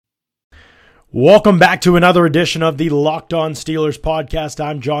Welcome back to another edition of the Locked On Steelers podcast.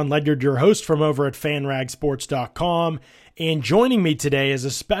 I'm John Ledyard, your host from over at FanRagSports.com. And joining me today is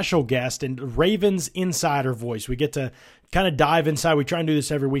a special guest and Ravens insider voice. We get to kind of dive inside. We try and do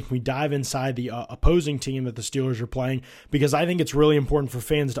this every week. We dive inside the opposing team that the Steelers are playing because I think it's really important for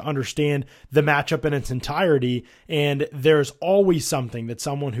fans to understand the matchup in its entirety. And there's always something that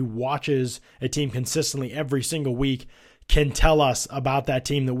someone who watches a team consistently every single week can tell us about that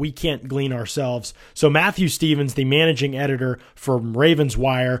team that we can't glean ourselves. So Matthew Stevens, the managing editor from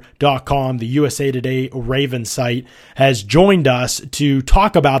RavensWire.com, the USA Today Ravens site, has joined us to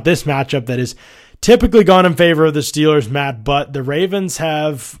talk about this matchup that is typically gone in favor of the Steelers, Matt, but the Ravens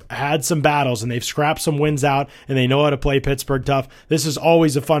have had some battles and they've scrapped some wins out and they know how to play Pittsburgh tough. This is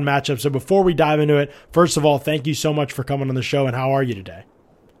always a fun matchup. So before we dive into it, first of all, thank you so much for coming on the show, and how are you today?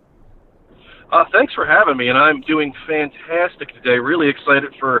 Thanks for having me, and I'm doing fantastic today. Really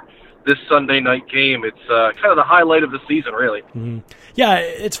excited for this Sunday night game. It's kind of the highlight of the season, really. Mm-hmm. Yeah,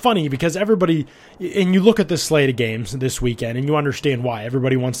 it's funny because everybody, and you look at this slate of games this weekend, and you understand why.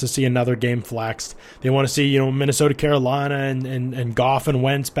 Everybody wants to see another game flexed. They want to see, Minnesota, Carolina, and Goff and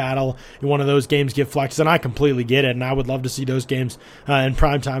Wentz battle. One of those games get flexed, and I completely get it, and I would love to see those games in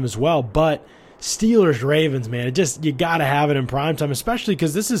primetime as well. But Steelers, Ravens, man, you got to have it in primetime, especially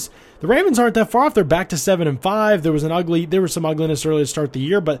because the Ravens aren't that far off. They're back to 7-5. There was some ugliness early to start the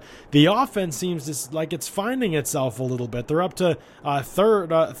year, but the offense seems like it's finding itself a little bit. They're up to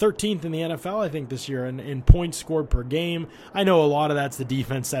 13th in the NFL, I think, this year in points scored per game. I know a lot of that's the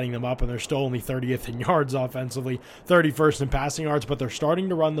defense setting them up, and they're still only 30th in yards offensively, 31st in passing yards, but they're starting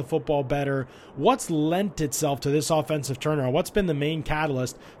to run the football better. What's lent itself to this offensive turnaround? What's been the main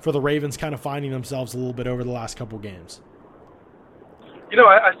catalyst for the Ravens kind of finding themselves a little bit over the last couple games?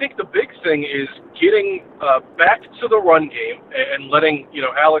 I think the big thing is getting back to the run game and letting,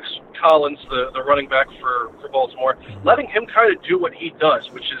 Alex Collins, the running back for Baltimore, letting him kind of do what he does,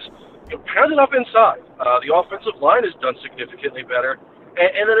 which is pound it up inside. The offensive line has done significantly better.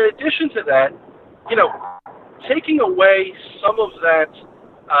 And in addition to that, taking away some of that,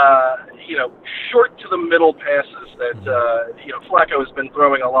 short to the middle passes that, Flacco has been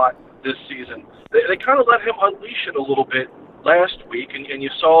throwing a lot this season. They kind of let him unleash it a little bit last week, and you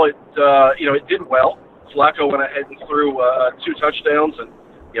saw it, it did well. Flacco went ahead and threw 2 touchdowns and,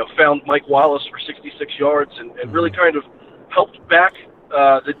 found Mike Wallace for 66 yards and really kind of helped back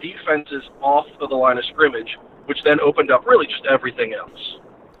the defenses off of the line of scrimmage, which then opened up really just everything else.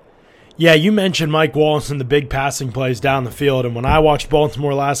 Yeah, you mentioned Mike Wallace and the big passing plays down the field, and when I watched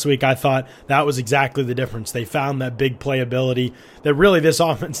Baltimore last week, I thought that was exactly the difference. They found that big playability that really this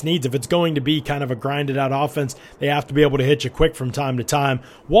offense needs. If it's going to be kind of a grinded-out offense, they have to be able to hit you quick from time to time.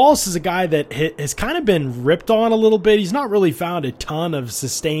 Wallace is a guy that has kind of been ripped on a little bit. He's not really found a ton of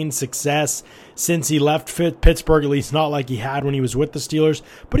sustained success since he left Pittsburgh, at least not like he had when he was with the Steelers,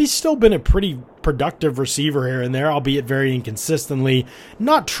 but he's still been a pretty productive receiver here and there, albeit very inconsistently.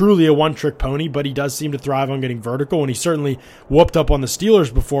 Not truly a one-trick pony, but he does seem to thrive on getting vertical, and he certainly whooped up on the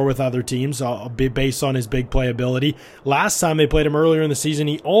Steelers before with other teams, based on his big playability. Last time they played him earlier in the season,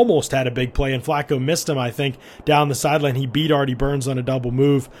 he almost had a big play, and Flacco missed him, I think, down the sideline. He beat Artie Burns on a double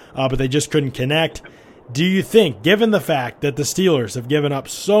move, but they just couldn't connect. Do you think, given the fact that the Steelers have given up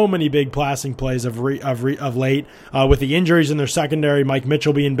so many big passing plays of late, with the injuries in their secondary, Mike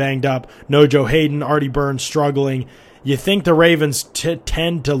Mitchell being banged up, no Joe Hayden, Artie Burns struggling, you think the Ravens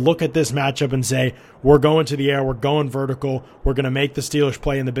tend to look at this matchup and say, we're going to the air, we're going vertical, we're going to make the Steelers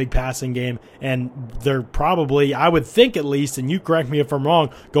play in the big passing game, and they're probably, I would think at least, and you correct me if I'm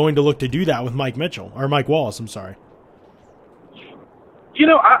wrong, going to look to do that with Mike Wallace, I'm sorry.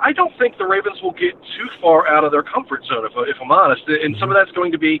 I don't think the Ravens will get too far out of their comfort zone, if I'm honest. And some of that's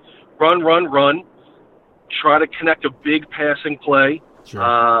going to be run, try to connect a big passing play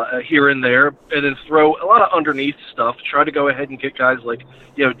here and there, and then throw a lot of underneath stuff. Try to go ahead and get guys like,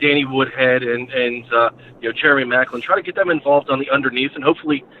 Danny Woodhead and Jeremy Maclin. Try to get them involved on the underneath, and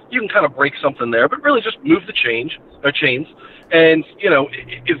hopefully you can kind of break something there. But really just move the chains. And,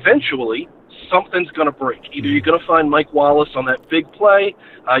 eventually something's going to break. Either you're going to find Mike Wallace on that big play,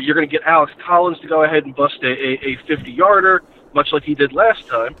 you're going to get Alex Collins to go ahead and bust a 50-yarder, much like he did last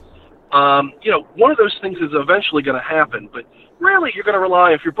time. One of those things is eventually going to happen, but really you're going to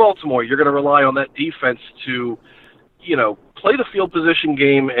rely, if you're Baltimore, you're going to rely on that defense to, play the field position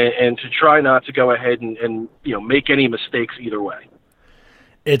game and to try not to go ahead and make any mistakes either way.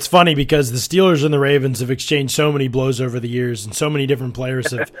 It's funny because the Steelers and the Ravens have exchanged so many blows over the years, and so many different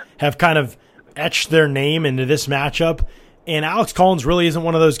players have kind of etched their name into this matchup. And Alex Collins really isn't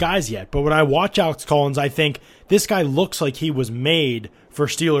one of those guys yet. But when I watch Alex Collins, I think this guy looks like he was made for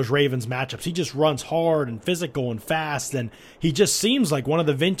Steelers-Ravens matchups. He just runs hard and physical and fast, and he just seems like one of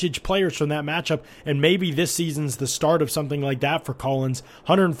the vintage players from that matchup, and maybe this season's the start of something like that for Collins.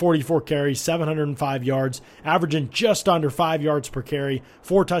 144 carries, 705 yards, averaging just under 5 yards per carry,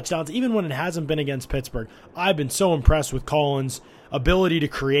 4 touchdowns, even when it hasn't been against Pittsburgh. I've been so impressed with Collins' ability to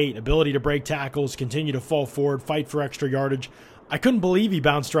create, ability to break tackles, continue to fall forward, fight for extra yardage. I couldn't believe he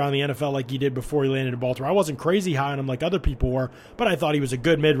bounced around the NFL like he did before he landed in Baltimore. I wasn't crazy high on him like other people were, but I thought he was a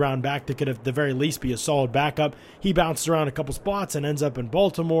good mid-round back that could at the very least be a solid backup. He bounced around a couple spots and ends up in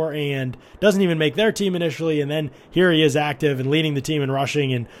Baltimore and doesn't even make their team initially, and then here he is active and leading the team in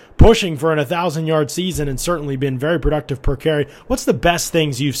rushing and pushing for an 1,000-yard season and certainly been very productive per carry. What's the best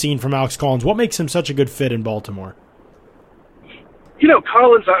things you've seen from Alex Collins? What makes him such a good fit in Baltimore?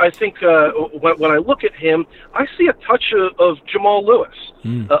 Collins, I think when I look at him, I see a touch of Jamal Lewis,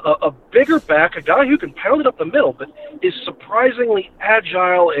 a bigger back, a guy who can pound it up the middle, but is surprisingly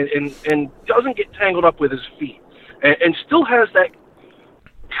agile and doesn't get tangled up with his feet, and still has that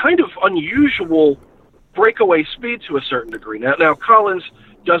kind of unusual breakaway speed to a certain degree. Now Collins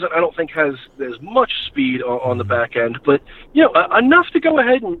I don't think has as much speed on the back end, but enough to go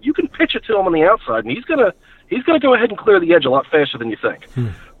ahead and you can pitch it to him on the outside, and he's gonna go ahead and clear the edge a lot faster than you think.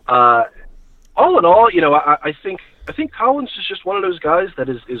 All in all, I think Collins is just one of those guys that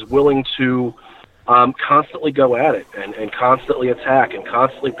is willing to constantly go at it and constantly attack and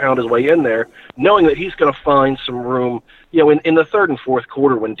constantly pound his way in there, knowing that he's going to find some room, in the third and fourth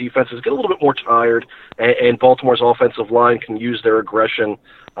quarter when defenses get a little bit more tired and Baltimore's offensive line can use their aggression,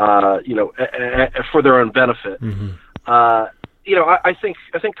 for their own benefit. I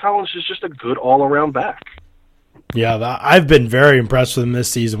think Collins is just a good all-around back. Yeah, I've been very impressed with him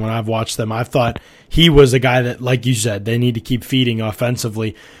this season when I've watched them. I've thought he was a guy that, like you said, they need to keep feeding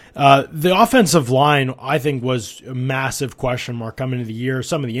offensively. The offensive line, I think, was a massive question mark coming into the year.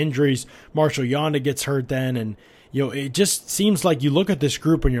 Some of the injuries, Marshall Yanda gets hurt then, and it just seems like you look at this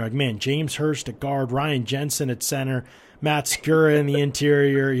group and you're like, man, James Hurst at guard, Ryan Jensen at center, Matt Skura in the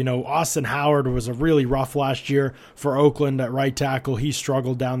interior. Austin Howard was a really rough last year for Oakland at right tackle. He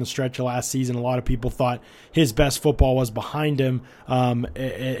struggled down the stretch of last season. A lot of people thought his best football was behind him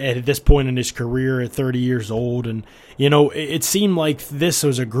at this point in his career at 30 years old. And, it seemed like this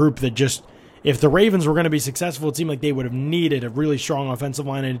was a group that just, if the Ravens were going to be successful, it seemed like they would have needed a really strong offensive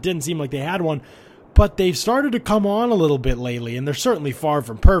line, and it didn't seem like they had one. But they've started to come on a little bit lately, and they're certainly far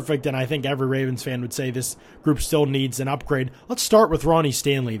from perfect, and I think every Ravens fan would say this group still needs an upgrade. Let's start with Ronnie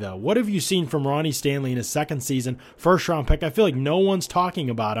Stanley, though. What have you seen from Ronnie Stanley in his second season, first-round pick? I feel like no one's talking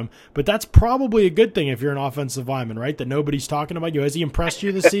about him, but that's probably a good thing if you're an offensive lineman, right, that nobody's talking about you. Has he impressed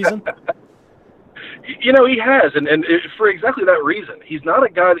you this season? He has, and for exactly that reason. He's not a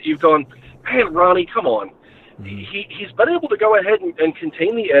guy that you've gone, man, Ronnie, come on. He's been able to go ahead and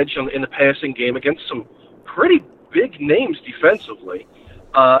contain the edge in the passing game against some pretty big names defensively,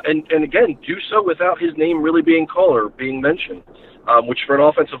 and again, do so without his name really being called or being mentioned, which for an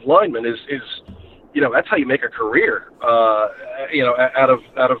offensive lineman is that's how you make a career, out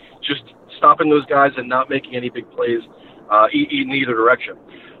of just stopping those guys and not making any big plays in either direction.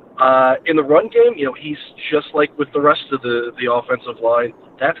 In the run game, he's just like with the rest of the offensive line.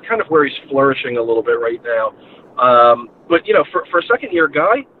 That's kind of where he's flourishing a little bit right now. But for a second-year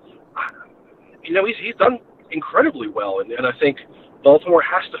guy, he's done incredibly well, and I think Baltimore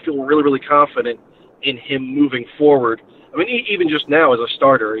has to feel really, really confident in him moving forward. I mean, even just now as a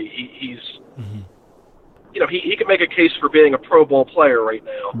starter, he's he can make a case for being a Pro Bowl player right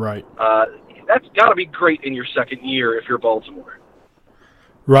now. Right. That's got to be great in your second year if you're Baltimore.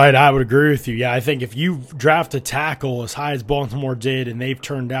 Right, I would agree with you. Yeah, I think if you draft a tackle as high as Baltimore did and they've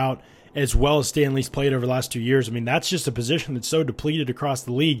turned out as well as Stanley's played over the last 2 years, I mean, that's just a position that's so depleted across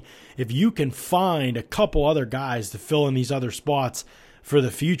the league. If you can find a couple other guys to fill in these other spots for the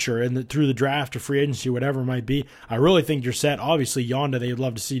future and through the draft or free agency, whatever it might be, I really think you're set. Obviously, Yanda, they'd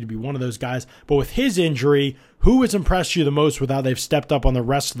love to see to be one of those guys. But with his injury, who has impressed you the most with how they've stepped up on the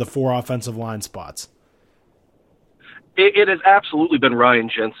rest of the 4 offensive line spots? It has absolutely been Ryan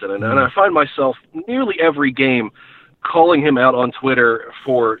Jensen, and I find myself nearly every game calling him out on Twitter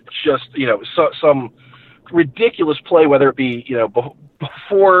for just some ridiculous play, whether it be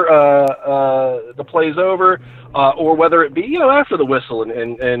before the play's over, or whether it be after the whistle,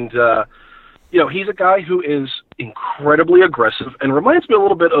 and he's a guy who is incredibly aggressive and reminds me a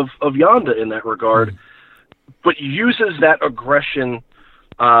little bit of Yanda in that regard, but uses that aggression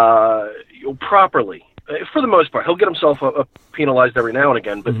properly. For the most part, he'll get himself penalized every now and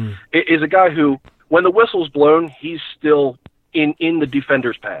again, but is a guy who, when the whistle's blown, he's still in the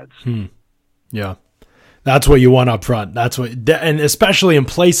defender's pads. Yeah. That's what you want up front. And especially in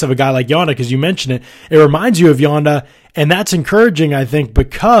place of a guy like Yonda, because you mentioned it, it reminds you of Yonda, and that's encouraging, I think,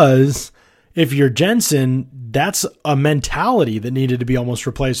 because if you're Jensen, that's a mentality that needed to be almost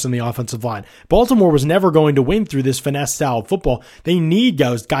replaced in the offensive line. Baltimore was never going to win through this finesse style of football. They need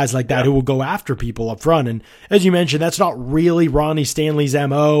guys like that who will go after people up front. And as you mentioned, that's not really Ronnie Stanley's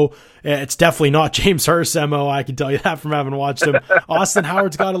MO. It's definitely not James Hurst's MO. I can tell you that from having watched him. Austin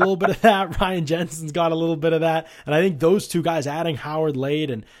Howard's got a little bit of that. Ryan Jensen's got a little bit of that. And I think those two guys, adding Howard late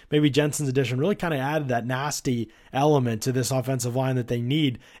and maybe Jensen's addition, really kind of added that nasty element to this offensive line that they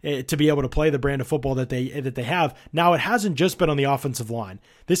need to be able to play the brand of football that they have. Now, it hasn't just been on the offensive line.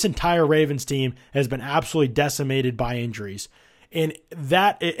 This entire Ravens team has been absolutely decimated by injuries. And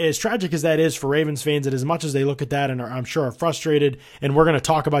that, as tragic as that is for Ravens fans, and as much as they look at that and I'm sure are frustrated, and we're going to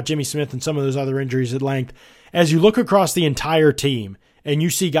talk about Jimmy Smith and some of those other injuries at length, as you look across the entire team, and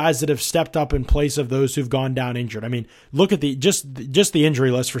you see guys that have stepped up in place of those who've gone down injured. I mean, look at just the injury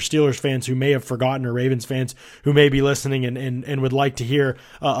list for Steelers fans who may have forgotten, or Ravens fans who may be listening and would like to hear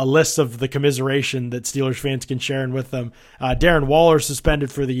a list of the commiseration that Steelers fans can share in with them. Darren Waller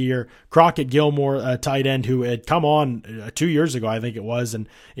suspended for the year. Crockett Gilmore, a tight end who had come on 2 years ago, I think it was, and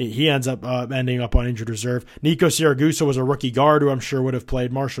he ends up ending up on injured reserve. Nico Siragusa was a rookie guard who I'm sure would have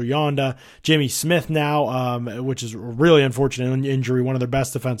played. Marshall Yonda. Jimmy Smith now, which is a really unfortunate injury, one of their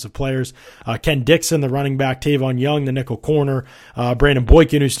best defensive players. Ken Dixon, the running back. Tavon Young, the nickel corner. Brandon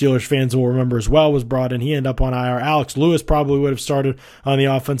Boykin, who Steelers fans will remember as well, was brought in. He ended up on IR. Alex Lewis probably would have started on the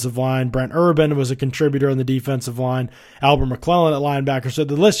offensive line. Brent Urban was a contributor on the defensive line. Albert McClellan at linebacker. So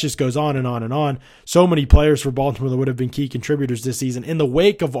the list just goes on and on and on. So many players for Baltimore that would have been key contributors this season. In the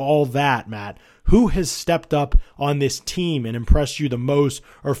wake of all that, Matt, who has stepped up on this team and impressed you the most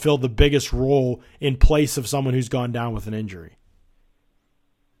or filled the biggest role in place of someone who's gone down with an injury?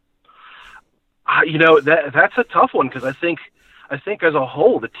 That's a tough one, because I think as a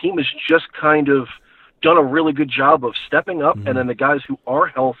whole, the team has just kind of done a really good job of stepping up, and then the guys who are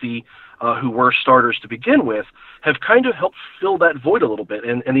healthy, who were starters to begin with, have kind of helped fill that void a little bit.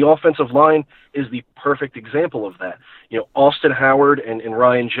 And the offensive line is the perfect example of that. Austin Howard and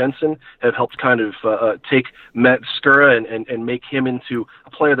Ryan Jensen have helped kind of take Matt Skura and make him into a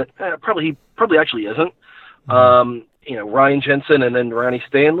player that he probably actually isn't. Ryan Jensen and then Ronnie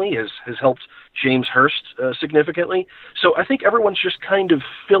Stanley has helped James Hurst significantly. So I think everyone's just kind of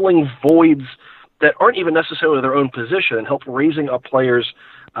filling voids that aren't even necessarily their own position, and help raising up players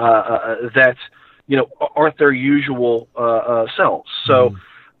that aren't their usual selves. So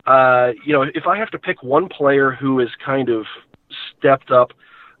if I have to pick one player who has kind of stepped up,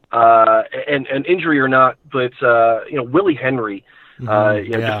 and injury or not, but Willie Henry.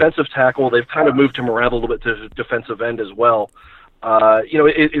 Defensive tackle. They've kind of moved him around a little bit to defensive end as well.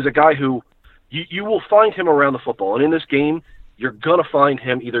 Is a guy who you will find him around the football. And in this game, you're going to find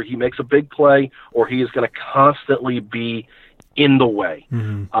him. Either he makes a big play or he is going to constantly be in the way.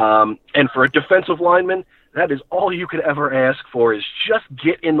 And for a defensive lineman, that is all you could ever ask for, is just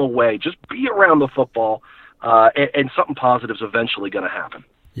get in the way. Just be around the football, and something positive is eventually going to happen.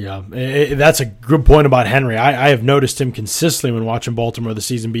 Yeah, that's a good point about Henry. I have noticed him consistently when watching Baltimore this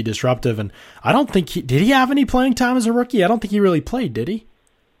season be disruptive, and I don't think did he have any playing time as a rookie? I don't think he really played, did he?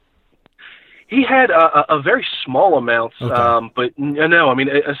 He had a very small amount, okay. But no, I mean,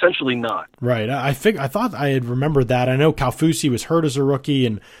 essentially not. Right. I thought I had remembered that. I know Kaufusi was hurt as a rookie,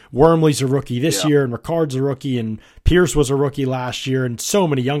 and Wormley's a rookie this year, and Ricard's a rookie, and Pierce was a rookie last year, and so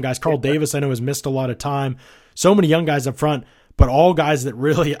many young guys. Carl Davis, I know, has missed a lot of time. So many young guys up front. But all guys that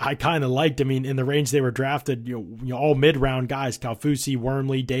really I kind of liked. I mean, in the range they were drafted, all mid-round guys: Kaufusi,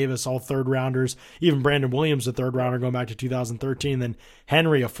 Wormley, Davis, all third-rounders. Even Brandon Williams, a third-rounder going back to 2013. Then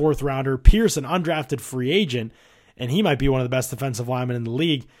Henry, a fourth-rounder. Pierce, an undrafted free agent, and he might be one of the best defensive linemen in the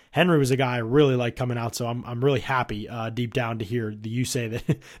league. Henry was a guy I really like coming out, so I'm really happy deep down to hear you say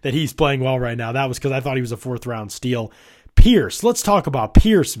that he's playing well right now. That was because I thought he was a fourth-round steal. Pierce, let's talk about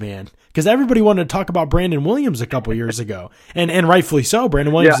Pierce, man, because everybody wanted to talk about Brandon Williams a couple years ago, and rightfully so.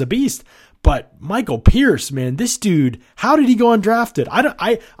 Brandon Williams is a beast, but Michael Pierce, man, this dude, how did he go undrafted?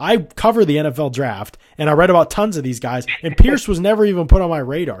 I cover the NFL draft, and I read about tons of these guys, and Pierce was never even put on my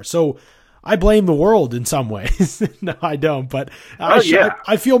radar. So I blame the world in some ways. No, I don't, but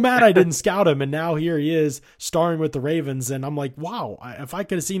I feel mad I didn't scout him, and now here he is starring with the Ravens, and I'm like, wow, if I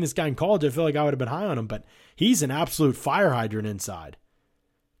could have seen this guy in college, I feel like I would have been high on him, but he's an absolute fire hydrant inside.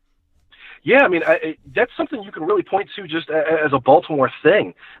 Yeah, I mean, that's something you can really point to just as a Baltimore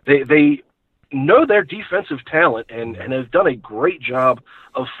thing. They know their defensive talent and have done a great job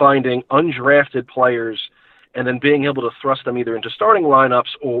of finding undrafted players and then being able to thrust them either into starting lineups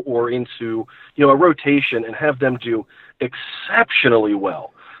or into, you know, a rotation and have them do exceptionally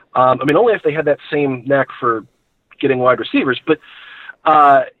well. I mean, only if they had that same knack for getting wide receivers, but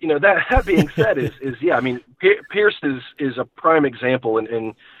you know, that being said, is yeah, I mean, Pierce is a prime example,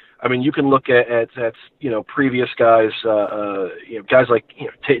 and I mean, you can look at you know, previous guys, you know, guys like, you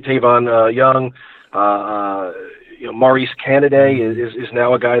know, Tavon Young, you know, Maurice Canaday is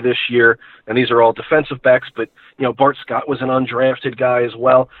now a guy this year, and these are all defensive backs, but, you know, Bart Scott was an undrafted guy as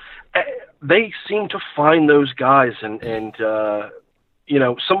well. They seem to find those guys, and you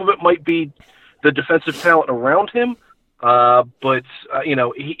know, some of it might be the defensive talent around him, but you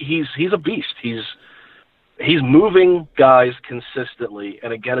know, he's a beast. He's moving guys consistently,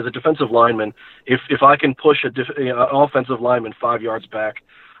 and again, as a defensive lineman, if I can push an offensive lineman 5 yards back,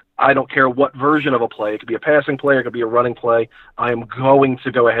 I don't care what version of a play. It could be a passing play, it could be a running play. I am going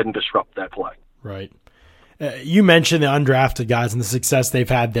to go ahead and disrupt that play. Right. You mentioned the undrafted guys and the success they've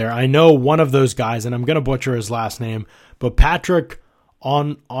had there. I know one of those guys, and I'm going to butcher his last name, but Patrick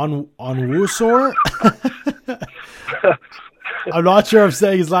Onwuasor. I'm not sure I'm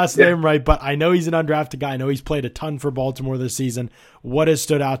saying his last name right, but I know he's an undrafted guy. I know he's played a ton for Baltimore this season. What has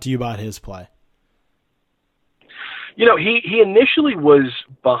stood out to you about his play? You know, he initially was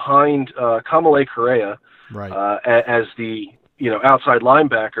behind Kamale Correa, right, as the, you know, outside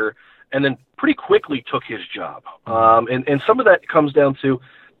linebacker, and then pretty quickly took his job. And some of that comes down to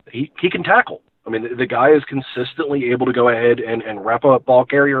he can tackle. I mean, the guy is consistently able to go ahead and wrap a ball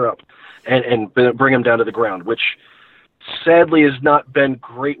carrier up and bring him down to the ground, which sadly has not been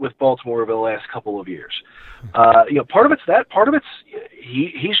great with Baltimore over the last couple of years. You know, part of it's that. Part of it's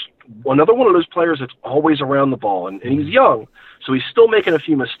he's another one of those players that's always around the ball, and he's young, so he's still making a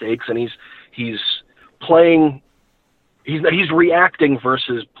few mistakes, and he's playing. He's reacting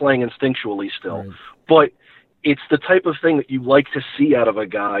versus playing instinctually still, right. But it's the type of thing that you like to see out of a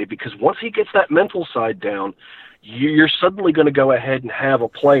guy, because once he gets that mental side down, you're suddenly going to go ahead and have a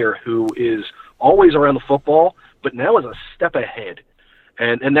player who is always around the football, but now is a step ahead.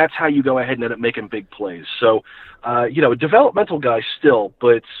 And that's how you go ahead and end up making big plays. So, you know, a developmental guy still,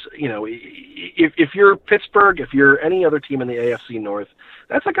 but, you know, if you're Pittsburgh, if you're any other team in the AFC North,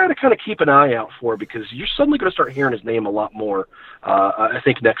 that's a guy to kind of keep an eye out for, because you're suddenly going to start hearing his name a lot more, I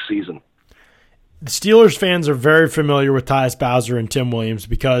think, next season. The Steelers fans are very familiar with Tyus Bowser and Tim Williams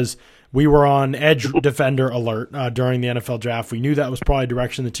because we were on edge defender alert during the NFL draft. We knew that was probably the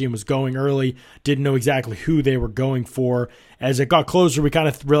direction the team was going early, didn't know exactly who they were going for. As it got closer, we kind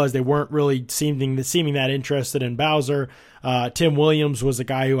of realized they weren't really seeming that interested in Bowser. Tim Williams was a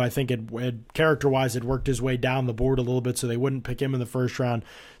guy who I think had character-wise had worked his way down the board a little bit, so they wouldn't pick him in the first round.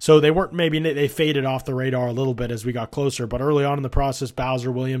 So they faded off the radar a little bit as we got closer. But early on in the process, Bowser,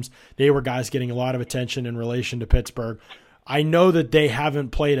 Williams, they were guys getting a lot of attention in relation to Pittsburgh. I know that they haven't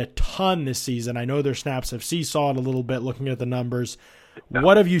played a ton this season. I know their snaps have seesawed a little bit looking at the numbers.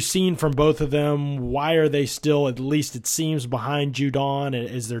 What have you seen from both of them? Why are they still, at least it seems, behind Judon?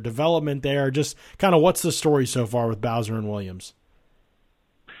 Is there development there? Just kind of what's the story so far with Bowser and Williams?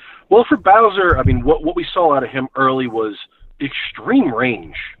 Well, for Bowser, I mean, what we saw out of him early was extreme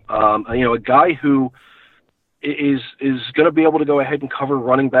range. You know, a guy who is going to be able to go ahead and cover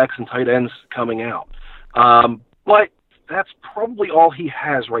running backs and tight ends coming out. But that's probably all he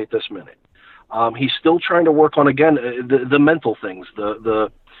has right this minute. He's still trying to work on, again, the mental things,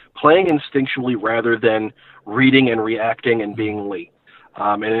 the playing instinctually rather than reading and reacting and being late.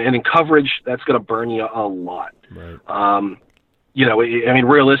 And in coverage, that's going to burn you a lot. Right. You know, I mean,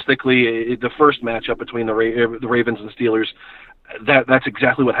 realistically, the first matchup between the Ravens and Steelers, that's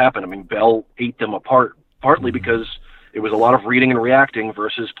exactly what happened. I mean, Bell ate them apart, partly because it was a lot of reading and reacting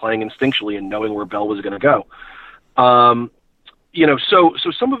versus playing instinctually and knowing where Bell was going to go. You know, so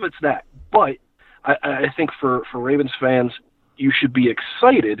some of it's that, but I think for Ravens fans, you should be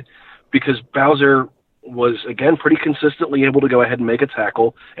excited because Bowser was, again, pretty consistently able to go ahead and make a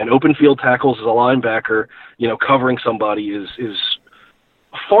tackle, and open field tackles as a linebacker, you know, covering somebody is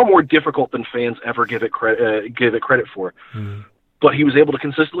far more difficult than fans ever give it credit for. Mm-hmm. But he was able to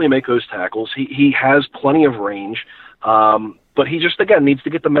consistently make those tackles. He has plenty of range, but he just, again, needs to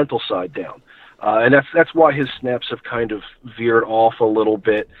get the mental side down. And that's why his snaps have kind of veered off a little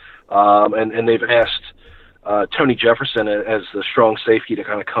bit. And they've asked Tony Jefferson as the strong safety to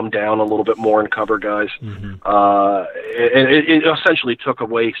kind of come down a little bit more and cover guys. Mm-hmm. And it essentially took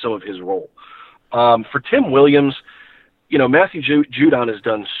away some of his role. For Tim Williams, you know, Matthew Judon has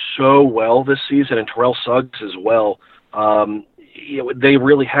done so well this season, and Terrell Suggs as well. You know, they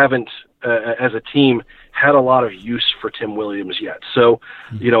really haven't, as a team, had a lot of use for Tim Williams yet. So,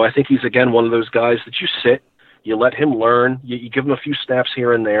 you know, I think he's, again, one of those guys that you sit, You let him learn. You give him a few snaps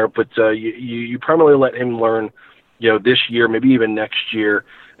here and there, but you primarily let him learn, this year, maybe even next year,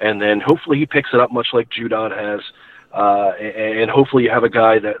 and then hopefully he picks it up much like Judon has, and hopefully you have a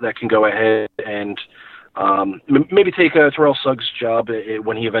guy that can go ahead and maybe take Terrell Suggs' job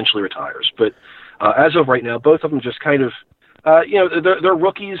when he eventually retires. But as of right now, both of them just kind of, they're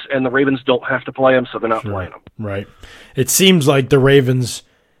rookies, and the Ravens don't have to play them, so they're not playing them. Right. It seems like the Ravens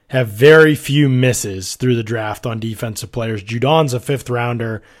have very few misses through the draft on defensive players. Judon's a 5th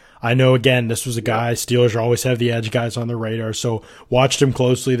rounder. I know, again, this was a guy, Steelers always have the edge guys on their radar, so watched him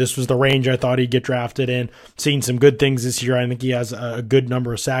closely. This was the range I thought he'd get drafted in. Seen some good things this year. I think he has a good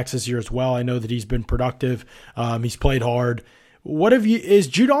number of sacks this year as well. I know that he's been productive. He's played hard. Is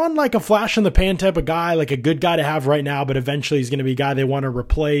Judon like a flash in the pan type of guy, like a good guy to have right now, but eventually he's going to be a guy they want to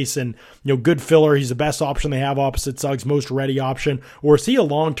replace and, good filler. He's the best option they have opposite Suggs, most ready option, or is he a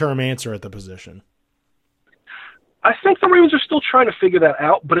long-term answer at the position? I think the Ravens are still trying to figure that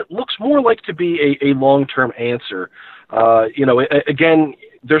out, but it looks more like to be a long-term answer. Again,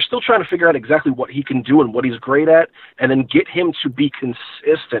 they're still trying to figure out exactly what he can do and what he's great at, and then get him to be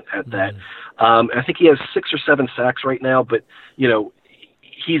consistent at that. I think he has 6 or 7 sacks right now, but,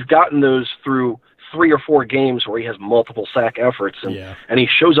 he's gotten those through 3 or 4 games where he has multiple sack efforts, and he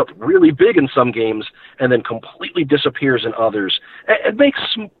shows up really big in some games and then completely disappears in others. It makes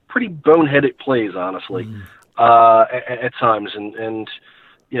some pretty boneheaded plays, honestly, at times. And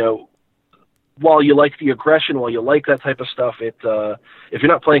while you like the aggression, while you like that type of stuff, if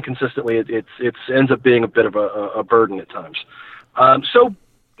you're not playing consistently, it ends up being a bit of a burden at times. So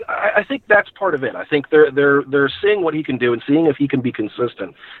I think that's part of it. I think they're seeing what he can do and seeing if he can be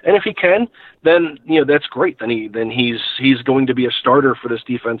consistent. And if he can, then that's great. Then he's going to be a starter for this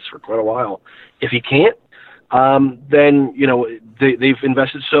defense for quite a while. If he can't, then they've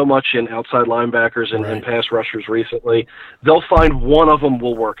invested so much in outside linebackers and pass rushers recently. They'll find one of them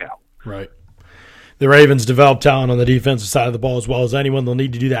will work out. Right. The Ravens develop talent on the defensive side of the ball as well as anyone. They'll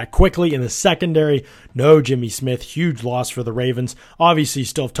need to do that quickly. In the secondary, no Jimmy Smith. Huge loss for the Ravens. Obviously,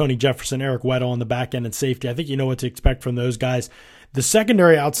 still have Tony Jefferson, Eric Weddle on the back end and safety. I think you know what to expect from those guys. The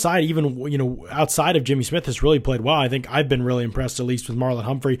secondary outside, even outside of Jimmy Smith, has really played well. I think I've been really impressed, at least with Marlon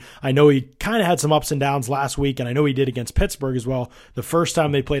Humphrey. I know he kind of had some ups and downs last week, and I know he did against Pittsburgh as well. The first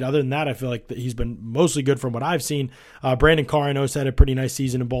time they played, other than that, I feel like that he's been mostly good from what I've seen. Brandon Carr, I know, has had a pretty nice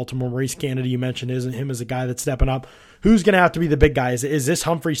season in Baltimore. Maurice Canady, you mentioned, him as a guy that's stepping up. Who's going to have to be the big guy? Is this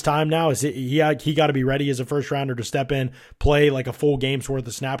Humphrey's time now? He got to be ready as a first rounder to step in, play like a full game's worth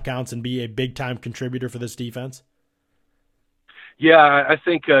of snap counts, and be a big time contributor for this defense? Yeah, I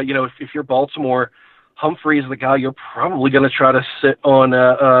think, if you're Baltimore, Humphrey is the guy you're probably going to try to sit on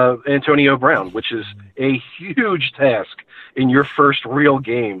Antonio Brown, which is a huge task in your first real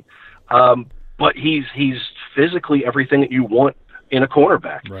game. But he's physically everything that you want in a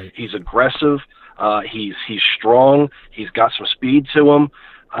cornerback. Right. He's aggressive. He's strong. He's got some speed to him.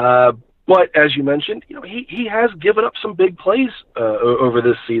 But as you mentioned, he has given up some big plays over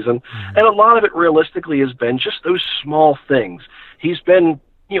this season, and a lot of it realistically has been just those small things. He's been,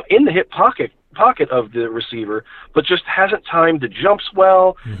 in the hip pocket of the receiver, but just hasn't timed the jumps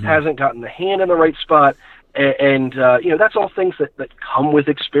well, hasn't gotten the hand in the right spot, and that's all things that come with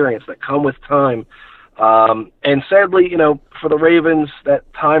experience, that come with time. And sadly, for the Ravens,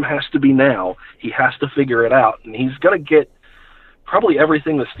 that time has to be now. He has to figure it out, and he's going to get probably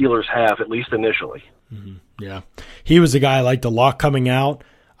everything the Steelers have, at least initially. Yeah. He was a guy I liked a lot coming out.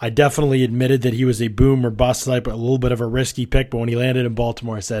 I definitely admitted that he was a boom or bust type, a little bit of a risky pick, but when he landed in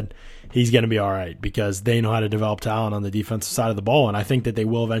Baltimore, I said he's going to be all right because they know how to develop talent on the defensive side of the ball, and I think that they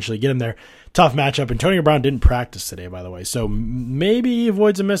will eventually get him there. Tough matchup. Antonio Brown didn't practice today, by the way, so maybe he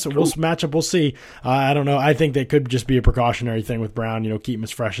avoids a miss. We'll see. I don't know. I think that could just be a precautionary thing with Brown, keep him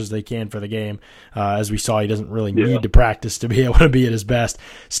as fresh as they can for the game. As we saw, he doesn't really need to practice to be able to be at his best.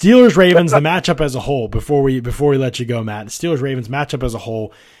 Steelers-Ravens, the matchup as a whole, before we let you go, Matt, Steelers-Ravens matchup as a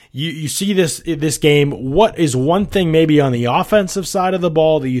whole, you see this game. What is one thing maybe on the offensive side of the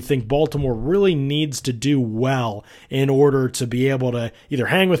ball that you think Baltimore really needs to do well in order to be able to either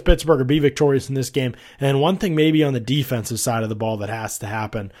hang with Pittsburgh or be victorious in this game? And then one thing maybe on the defensive side of the ball that has to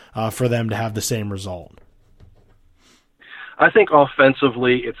happen for them to have the same result? I think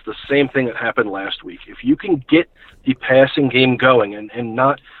offensively, it's the same thing that happened last week. If you can get the passing game going and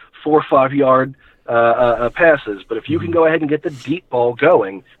not 4 or 5 yard passes, but if you can go ahead and get the deep ball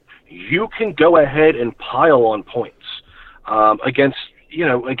going, you can go ahead and pile on points against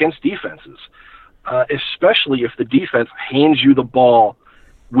defenses, especially if the defense hands you the ball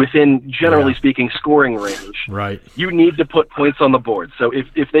within, generally speaking, scoring range. Right. You need to put points on the board. So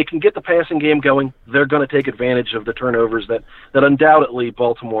if they can get the passing game going, they're going to take advantage of the turnovers that undoubtedly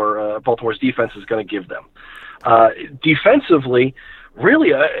Baltimore's defense is going to give them. Defensively,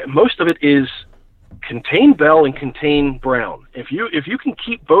 really, most of it is contain Bell and contain Brown. If you can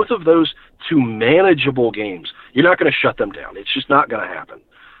keep both of those to manageable games, you're not going to shut them down. It's just not going to happen.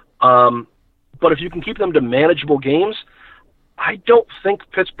 But if you can keep them to manageable games, I don't think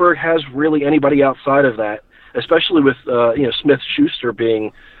Pittsburgh has really anybody outside of that, especially with Smith-Schuster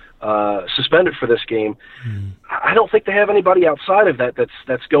being suspended for this game. I don't think they have anybody outside of that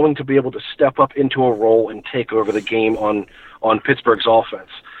that's going to be able to step up into a role and take over the game on Pittsburgh's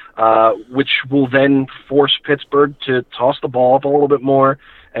offense, which will then force Pittsburgh to toss the ball up a little bit more,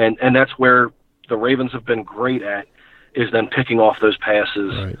 and that's where the Ravens have been great at, is then picking off those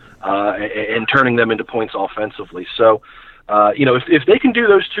passes and turning them into points offensively. So, if they can do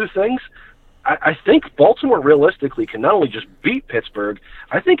those two things, I think Baltimore realistically can not only just beat Pittsburgh,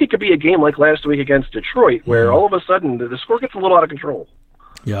 I think it could be a game like last week against Detroit where all of a sudden the score gets a little out of control.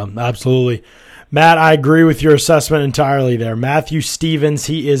 Yeah, absolutely. Matt, I agree with your assessment entirely there. Matthew Stevens,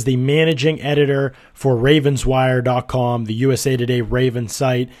 he is the managing editor for Ravenswire.com, the USA Today Ravens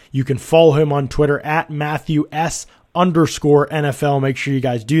site. You can follow him on Twitter at @MatthewS_NFL. Make sure you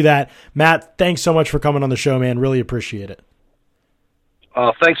guys do that. Matt, thanks so much for coming on the show, man. Really appreciate it.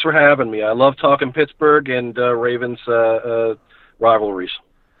 Thanks for having me. I love talking Pittsburgh and Ravens rivalries.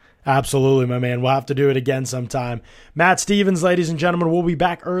 Absolutely, my man. We'll have to do it again sometime. Matt Stevens, ladies and gentlemen, we'll be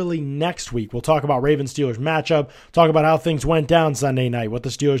back early next week. We'll talk about Ravens-Steelers matchup, talk about how things went down Sunday night, what the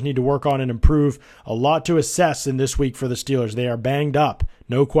Steelers need to work on and improve. A lot to assess in this week for the Steelers. They are banged up.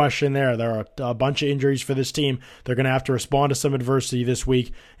 No question there. There are a bunch of injuries for this team. They're going to have to respond to some adversity this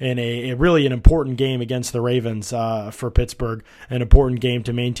week in a really an important game against the Ravens for Pittsburgh, an important game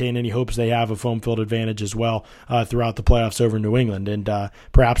to maintain any hopes they have of home field advantage as well throughout the playoffs over New England, and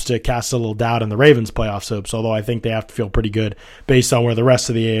perhaps to cast a little doubt in the Ravens' playoff hopes, although I think they have to feel pretty good based on where the rest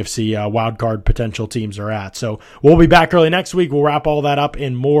of the AFC wildcard potential teams are at. So we'll be back early next week. We'll wrap all that up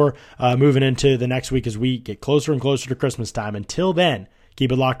and more moving into the next week as we get closer and closer to Christmas time. Until then, keep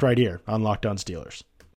it locked right here on Locked On Steelers.